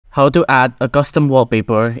How to add a custom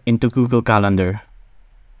wallpaper into Google Calendar.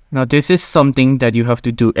 Now this is something that you have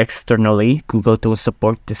to do externally. Google don't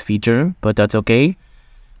support this feature, but that's okay.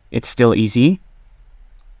 It's still easy.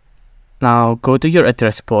 Now go to your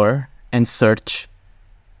address bar and search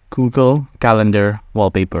Google Calendar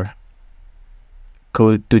wallpaper.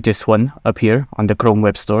 Go to this one up here on the Chrome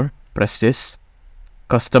Web Store. Press this.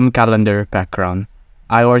 Custom calendar background.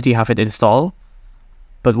 I already have it installed,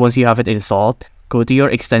 but once you have it installed, go to your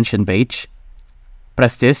extension page,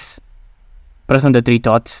 press this, press on the three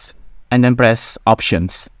dots, and then press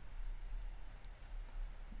options.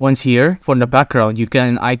 Once here, for the background, you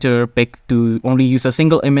can either pick to only use a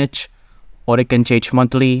single image, or it can change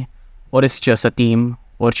monthly, or it's just a theme,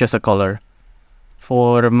 or just a color.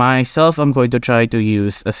 For myself, I'm going to try to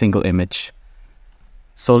use a single image.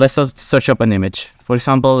 So let's search up an image. For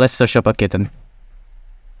example, let's search up a kitten.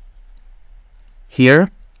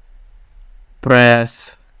 Here,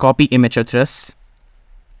 press copy image address,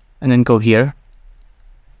 and then go here,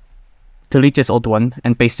 delete this old one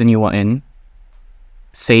and paste the new one in,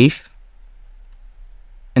 save,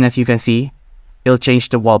 and as you can see, it'll change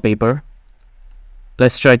the wallpaper.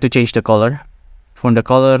 Let's try to change the color. From the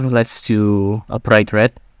color, let's do a bright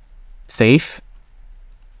red, save,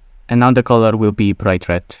 and now the color will be bright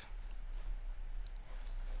red.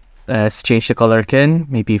 Let's change the color again,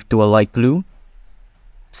 maybe to a light blue,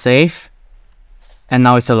 save, and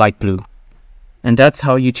now it's a light blue. And that's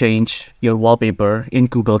how you change your wallpaper in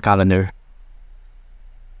Google Calendar.